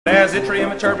There's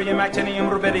yttrium, terbium, actinium,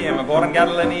 rubidium, boron,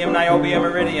 gadolinium, niobium,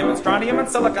 iridium, and strontium, and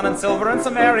silicon, and silver, and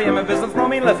samarium, and bismuth,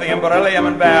 bromine, lithium, beryllium,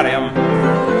 and barium.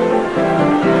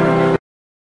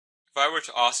 If I were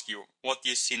to ask you, what do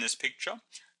you see in this picture?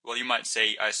 Well, you might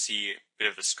say, I see a bit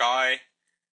of the sky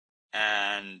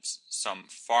and some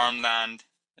farmland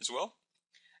as well.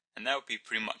 And that would be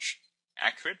pretty much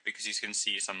accurate because you can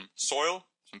see some soil,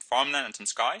 some farmland, and some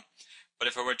sky. But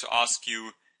if I were to ask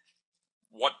you,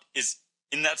 what is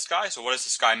in that sky? So what is the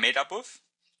sky made up of?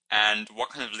 And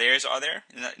what kind of layers are there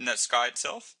in that sky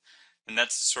itself? And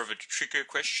that's sort of a trickier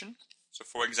question. So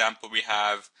for example, we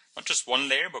have not just one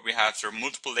layer, but we have sort of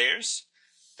multiple layers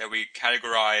that we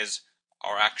categorize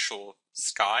our actual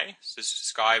sky. So this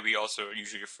sky we also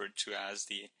usually refer to as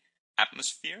the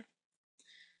atmosphere.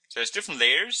 So there's different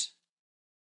layers,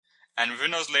 and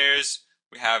within those layers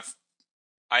we have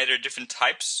either different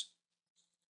types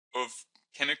of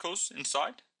chemicals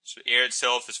inside. So air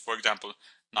itself is, for example,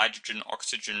 nitrogen,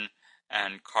 oxygen,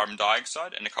 and carbon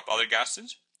dioxide, and a couple other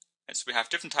gases. And so we have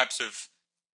different types of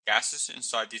gases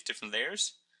inside these different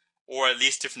layers, or at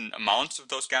least different amounts of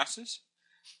those gases.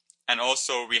 And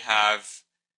also we have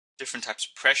different types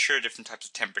of pressure, different types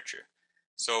of temperature.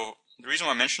 So the reason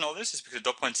why I mention all this is because the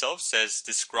dot point itself says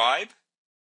describe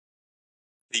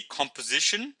the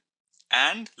composition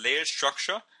and layer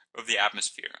structure of the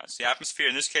atmosphere. So the atmosphere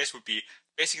in this case would be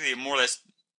basically more or less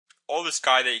all the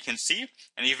sky that you can see,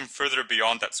 and even further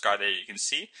beyond that sky that you can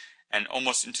see, and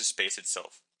almost into space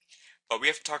itself. But we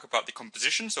have to talk about the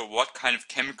composition, so what kind of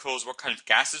chemicals, what kind of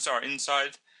gases are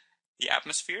inside the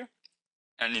atmosphere,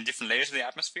 and in different layers of the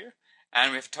atmosphere.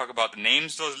 And we have to talk about the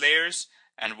names of those layers,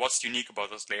 and what's unique about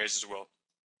those layers as well.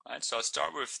 Alright, so I'll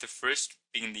start with the first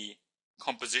being the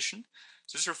composition.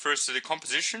 So this refers to the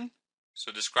composition,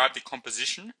 so describe the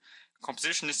composition.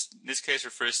 Composition in this case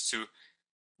refers to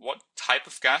what type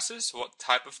of gases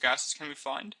can we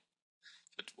find,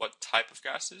 what type of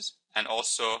gases, and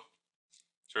also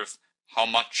sort of how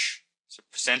much, so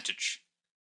percentage,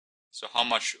 so how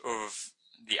much of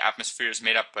the atmosphere is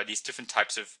made up by these different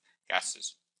types of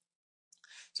gases.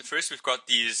 So first we've got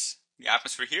the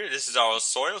atmosphere here. This is our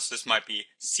soil, so this might be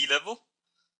sea level,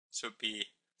 so it'd be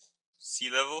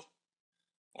sea level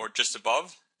or just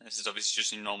above. This is obviously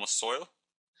just normal soil.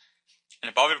 And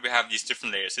above it we have these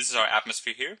different layers. This is our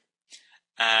atmosphere here.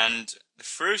 And the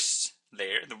first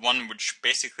layer, the one which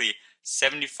basically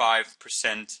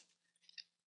 75%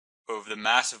 of the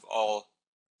mass of all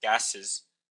gases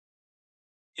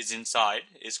is inside,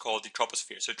 is called the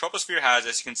troposphere. So troposphere has,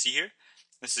 as you can see here,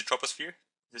 this is the troposphere,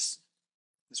 this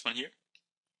one here.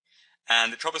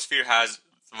 And the troposphere has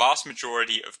the vast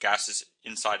majority of gases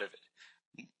inside of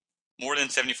it. More than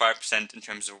 75% in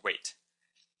terms of weight.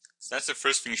 So that's the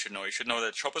first thing you should know. You should know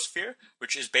that troposphere,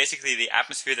 which is basically the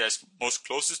atmosphere that's most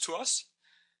closest to us,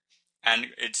 and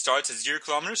it starts at 0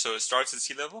 kilometers, so it starts at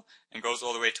sea level and goes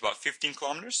all the way to about 15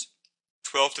 kilometers,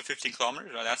 12 to 15 kilometers.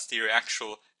 That's the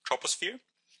actual troposphere.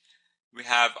 We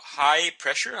have high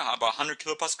pressure, about 100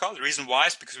 kilopascal. The reason why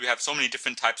is because we have so many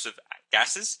different types of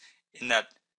gases in that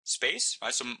space.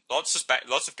 Right? So lots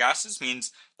of gases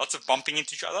means lots of bumping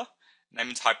into each other, and that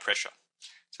means high pressure.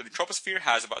 So the troposphere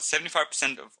has about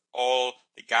 75% of all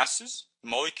the gases, the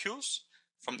molecules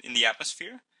in the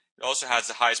atmosphere. It also has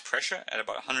the highest pressure at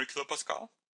about 100 kilopascal.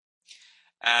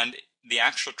 And the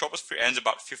actual troposphere ends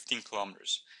about 15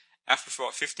 kilometers. After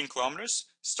about 15 kilometers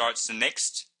starts the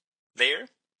next layer.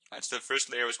 Right, so the first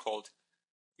layer was called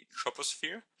the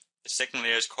troposphere. The second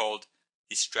layer is called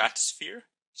the stratosphere.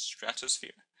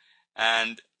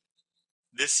 And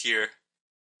this here,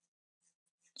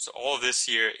 so all of this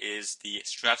here is the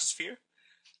stratosphere.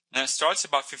 And it starts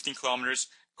about 15 kilometers,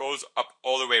 goes up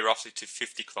all the way roughly to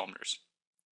 50 kilometers.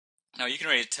 Now you can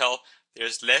already tell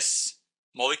there's less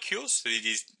molecules, so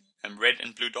these red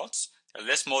and blue dots. There are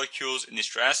less molecules in the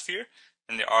stratosphere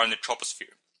than there are in the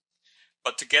troposphere.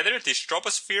 But together, the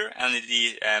troposphere and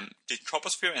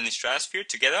the stratosphere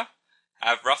together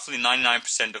have roughly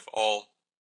 99% of all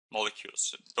molecules.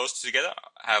 So those two together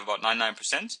have about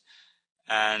 99%,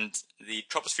 and the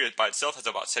troposphere by itself has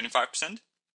about 75%.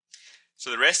 So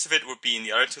the rest of it would be in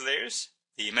the other two layers,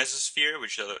 the mesosphere,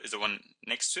 which is the one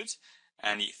next to it,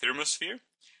 and the thermosphere.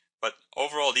 But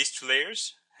overall, these two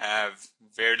layers have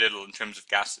very little in terms of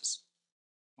gases.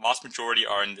 The vast majority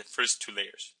are in the first two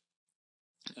layers.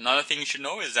 Another thing you should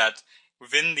know is that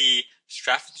within the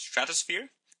stratosphere,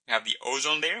 we have the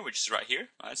ozone layer, which is right here.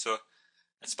 Right? So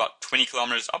it's about 20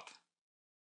 kilometers up.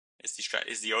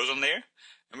 Is the ozone layer.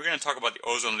 And we're going to talk about the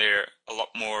ozone layer a lot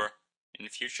more in the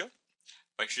future.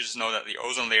 But you should just know that the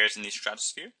ozone layer is in the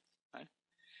stratosphere. Right?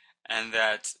 And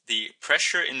that the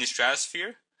pressure in the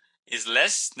stratosphere is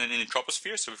less than in the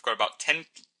troposphere. So we've got about 10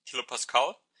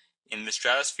 kilopascal in the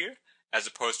stratosphere as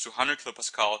opposed to 100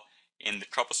 kilopascal in the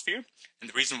troposphere. And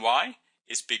the reason why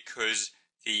is because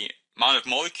the amount of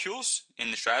molecules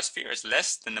in the stratosphere is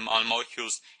less than the amount of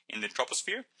molecules in the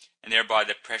troposphere, and thereby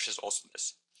the pressure is also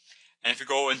less. And if we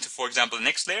go into, for example, the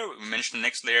next layer, we mentioned the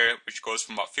next layer, which goes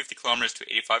from about 50 kilometers to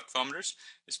 85 kilometers,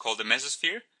 is called the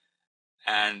Mesosphere.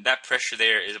 And that pressure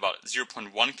there is about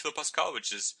 0.1 kilopascal,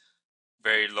 which is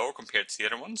very low compared to the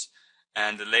other ones.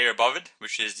 And the layer above it,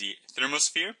 which is the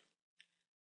Thermosphere.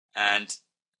 And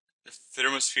the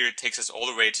Thermosphere takes us all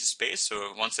the way to space.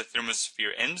 So once the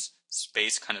Thermosphere ends,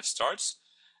 space kind of starts.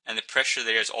 And the pressure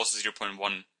there is also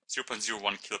 0.01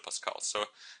 kilopascal. So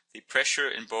the pressure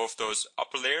in both those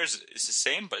upper layers is the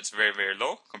same, but it's very, very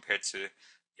low compared to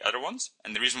the other ones.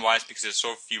 And the reason why is because there's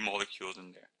so few molecules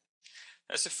in there.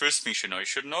 That's the first thing you should know. You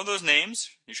should know those names.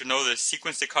 You should know the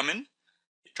sequence they come in.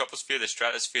 The troposphere, the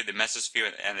stratosphere, the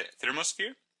mesosphere, and the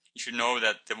thermosphere. You should know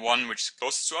that the one which is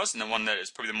closest to us and the one that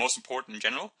is probably the most important in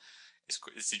general is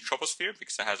the troposphere,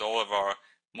 because it has all of our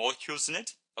molecules in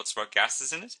it, lots of our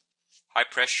gases in it. High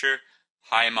pressure,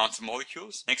 high amounts of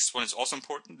molecules. Next one is also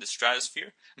important, the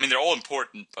stratosphere. I mean, they're all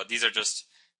important, but these are just,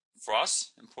 for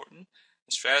us, important.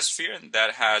 The stratosphere,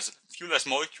 that has a few less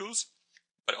molecules,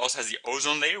 but also has the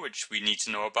ozone layer, which we need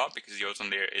to know about because the ozone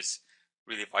layer is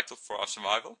really vital for our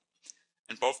survival.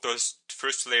 And both those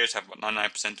first two layers have about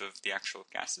 99% of the actual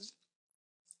gases.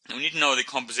 And we need to know the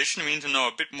composition. We need to know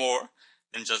a bit more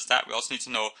than just that. We also need to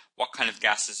know what kind of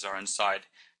gases are inside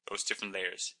those different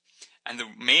layers. And the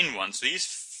main ones, so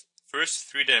these first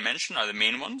three that I mentioned are the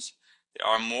main ones. There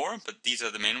are more, but these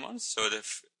are the main ones. So the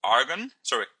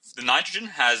the nitrogen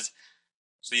has,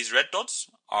 so these red dots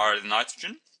are the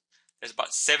nitrogen. There's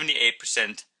about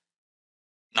 78%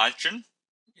 nitrogen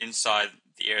inside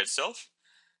the air itself.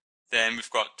 Then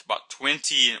we've got about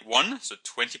 21, so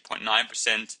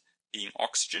 20.9% being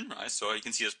oxygen, right? So you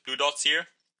can see those blue dots here.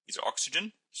 These are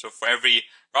oxygen. So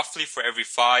roughly for every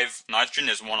 5 nitrogen,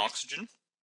 there's 1 oxygen.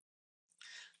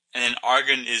 And then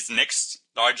argon is the next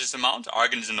largest amount.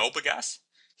 Argon is a noble gas.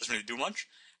 Doesn't really do much.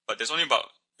 But there's only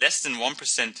about less than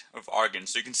 1% of argon.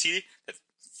 So you can see that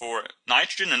for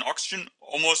nitrogen and oxygen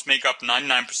almost make up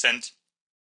 99%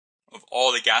 of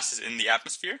all the gases in the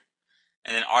atmosphere.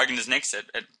 And then argon is next at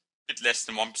a bit less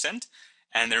than 1%.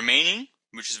 And the remaining,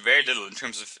 which is very little in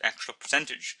terms of actual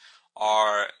percentage,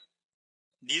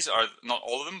 these are not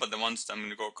all of them, but the ones that I'm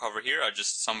going to go cover here are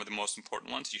just some of the most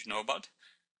important ones you should know about.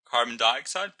 Carbon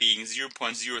dioxide being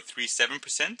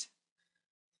 0.037%.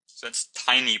 So that's a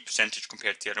tiny percentage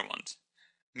compared to the other ones.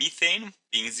 Methane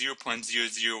being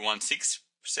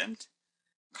 0.0016%.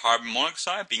 Carbon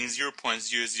monoxide being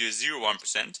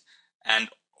 0.0001%. And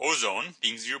ozone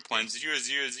being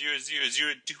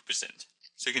 0.00002%.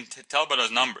 So you can tell by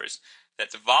those numbers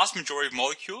that the vast majority of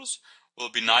molecules will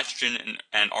be nitrogen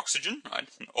and oxygen, right?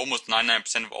 And almost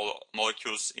 99% of all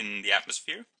molecules in the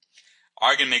atmosphere.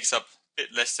 Argon makes up a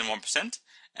bit less than 1%,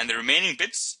 and the remaining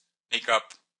bits make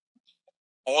up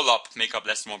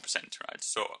less than 1%, right?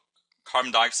 So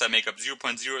carbon dioxide make up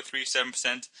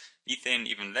 0.037%, methane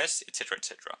even less, etc.,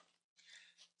 etc.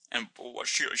 And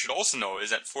what you should also know is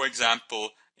that, for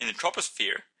example, in the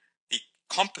troposphere, the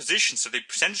composition, so the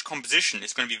percentage composition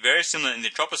is going to be very similar in the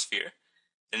troposphere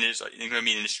than it is going to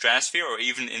be in the stratosphere or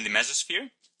even in the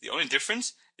mesosphere. The only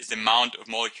difference is the amount of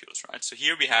molecules, right? So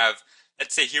here we have,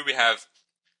 let's say here we have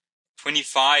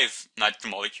 25 nitrogen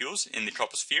molecules in the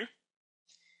troposphere.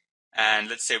 And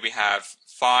let's say we have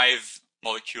 5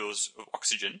 molecules of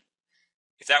oxygen.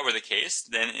 If that were the case,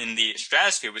 then in the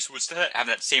stratosphere, we would still have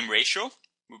that same ratio,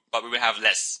 but we would have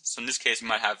less. So in this case, we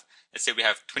might have, let's say we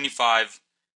have 25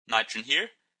 nitrogen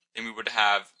here, then we would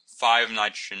have 5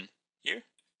 nitrogen here.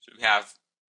 So we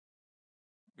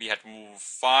had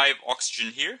 5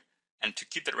 oxygen here, and to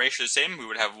keep that ratio the same, we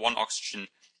would have 1 oxygen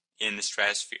in the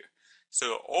stratosphere.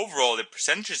 So overall, the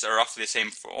percentages are roughly the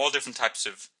same for all different types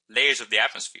of layers of the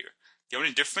atmosphere. The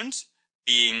only difference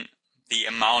being the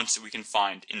amounts that we can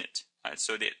find in it. Right?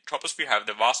 So the troposphere have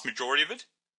the vast majority of it.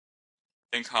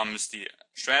 Then comes the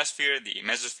stratosphere, the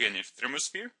mesosphere, and the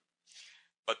thermosphere.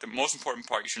 But the most important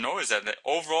part you should know is that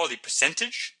overall the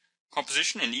percentage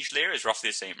composition in each layer is roughly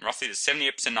the same. Roughly the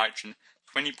 78% nitrogen,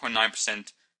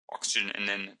 20.9% oxygen, and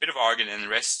then a bit of argon, and the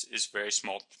rest is very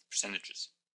small percentages.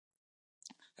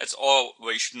 That's all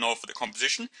what you should know for the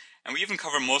composition. And we even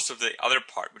cover most of the other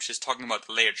part, which is talking about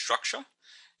the layered structure.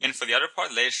 And for the other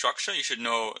part, layered structure, you should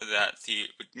know that we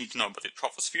need to know about the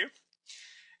troposphere.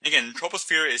 And again, the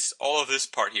troposphere is all of this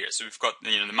part here. So we've got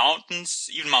the mountains,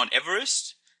 even Mount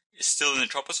Everest is still in the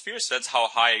troposphere, so that's how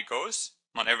high it goes.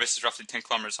 Mount Everest is roughly 10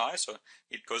 kilometers high, so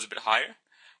it goes a bit higher.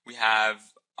 we have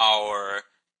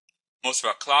most of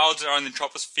our clouds are in the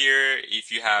troposphere.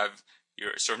 If you have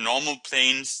your sort of normal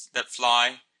planes that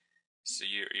fly, so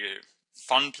your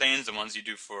fun planes, the ones you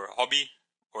do for hobby,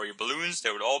 or your balloons,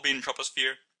 they would all be in the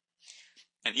troposphere.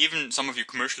 And even some of your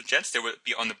commercial jets, they would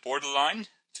be on the borderline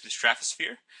to the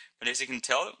stratosphere. But as you can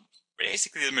tell,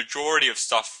 basically the majority of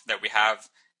stuff that we have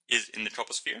is in the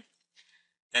troposphere.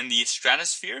 Then the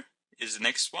stratosphere is the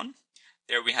next one.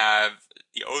 There we have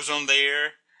the ozone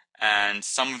layer, and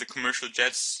some of the commercial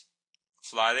jets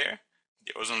fly there.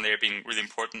 The ozone layer being really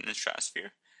important in the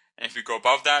stratosphere. And if we go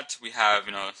above that, we have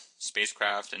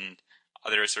spacecraft and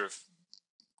other sort of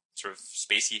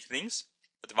spacey things.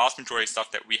 But the vast majority of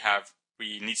stuff that we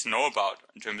need to know about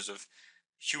in terms of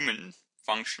human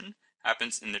function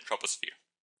happens in the troposphere.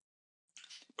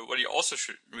 But what you also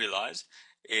should realize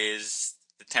is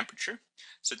the temperature.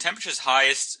 So temperature is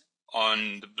highest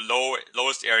on the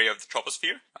lowest area of the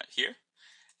troposphere, right here.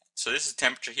 So this is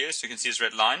temperature here, so you can see this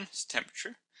red line, it's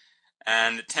temperature.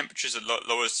 And the temperature is the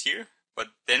lowest here, but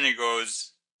then it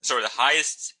goes, the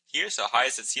highest here, so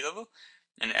highest at sea level.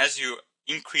 And as you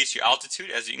increase your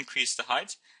altitude, as you increase the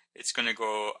height, it's going to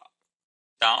go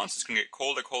down, so it's going to get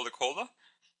colder, colder, colder.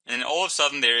 And then all of a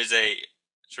sudden there is a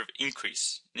sort of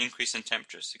increase in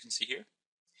temperature, so you can see here.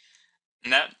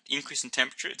 And that increase in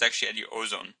temperature is actually at your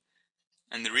ozone.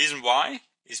 And the reason why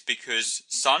is because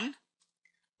sun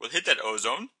will hit that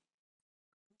ozone.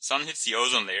 Sun hits the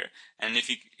ozone layer, and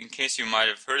in case you might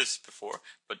have heard this before,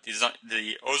 but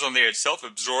the ozone layer itself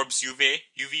absorbs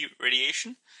UV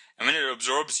radiation, and when it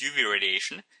absorbs UV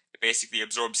radiation, it basically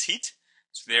absorbs heat.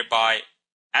 So thereby,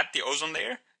 at the ozone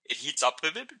layer, it heats up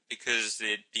a bit because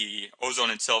the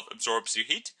ozone itself absorbs your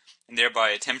heat, and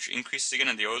thereby temperature increases again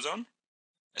in the ozone.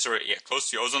 Close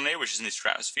to the ozone layer, which is in the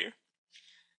stratosphere.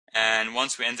 And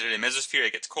once we enter the mesosphere,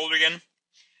 it gets colder again.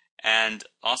 And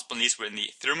last but not least, we're in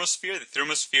the thermosphere. The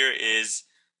thermosphere is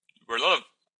where a lot of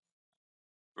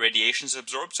radiation is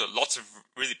absorbed, so lots of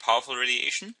really powerful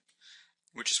radiation,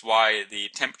 which is why the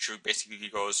temperature basically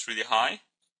goes really high.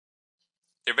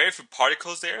 There are very few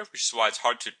particles there, which is why it's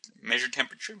hard to measure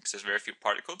temperature, because there's very few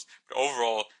particles. But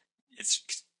overall, it's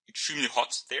extremely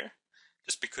hot there,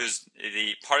 just because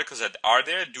the particles that are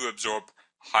there do absorb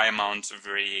high amounts of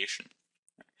radiation.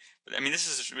 But I mean, this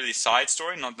is really a side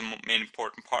story, not the main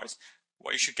important part.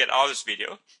 What you should get out of this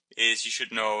video is you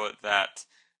should know that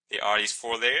there are these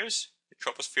 4 layers: the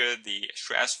troposphere, the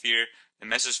stratosphere, the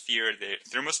mesosphere, the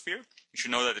thermosphere. You should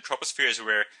know that the troposphere is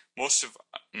where most of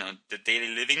the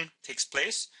daily living takes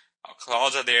place. Our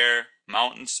clouds are there,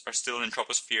 mountains are still in the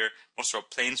troposphere, most of our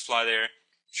planes fly there.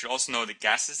 You should also know the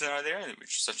gases that are there,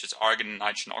 such as argon,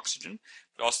 nitrogen, oxygen,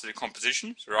 but also the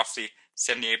composition. So roughly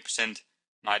 78%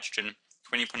 nitrogen,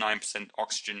 20.9%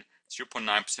 oxygen,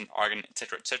 0.9% argon,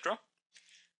 etc., etc.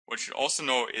 What you should also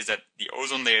know is that the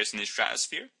ozone layer is in the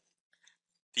stratosphere.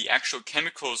 The actual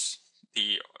chemicals,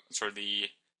 the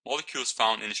molecules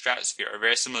found in the stratosphere are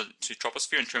very similar to the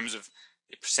troposphere in terms of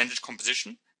the percentage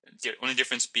composition. The only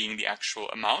difference being the actual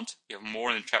amount. We have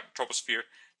more in the troposphere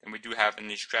than we do have in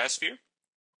the stratosphere.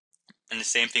 And the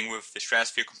same thing with the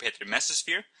stratosphere compared to the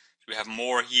mesosphere. So we have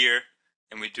more here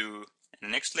than we do in the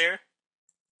next layer,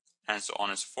 and so on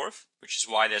and so forth, which is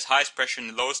why there's highest pressure in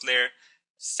the lowest layer,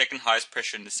 second highest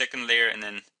pressure in the second layer, and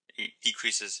then it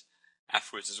decreases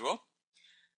afterwards as well.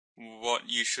 What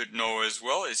you should know as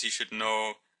well is you should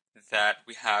know that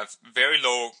we have very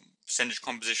low percentage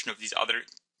composition of these other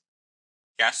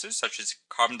gases, such as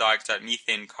carbon dioxide,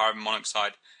 methane, carbon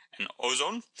monoxide, and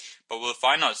ozone. But we'll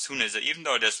find out soon is that even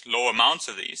though there's low amounts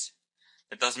of these,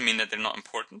 that doesn't mean that they're not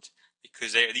important,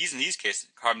 because in these cases,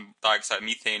 carbon dioxide,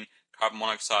 methane, carbon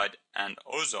monoxide, and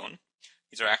ozone,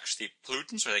 these are actually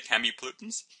pollutants, or they can be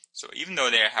pollutants. So even though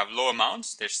they have low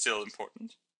amounts, they're still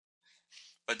important.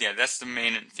 But yeah, that's the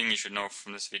main thing you should know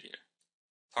from this video.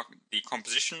 The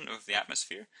composition of the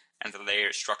atmosphere and the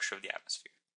layer structure of the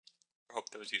atmosphere. I hope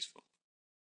that was useful.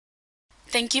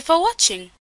 Thank you for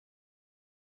watching.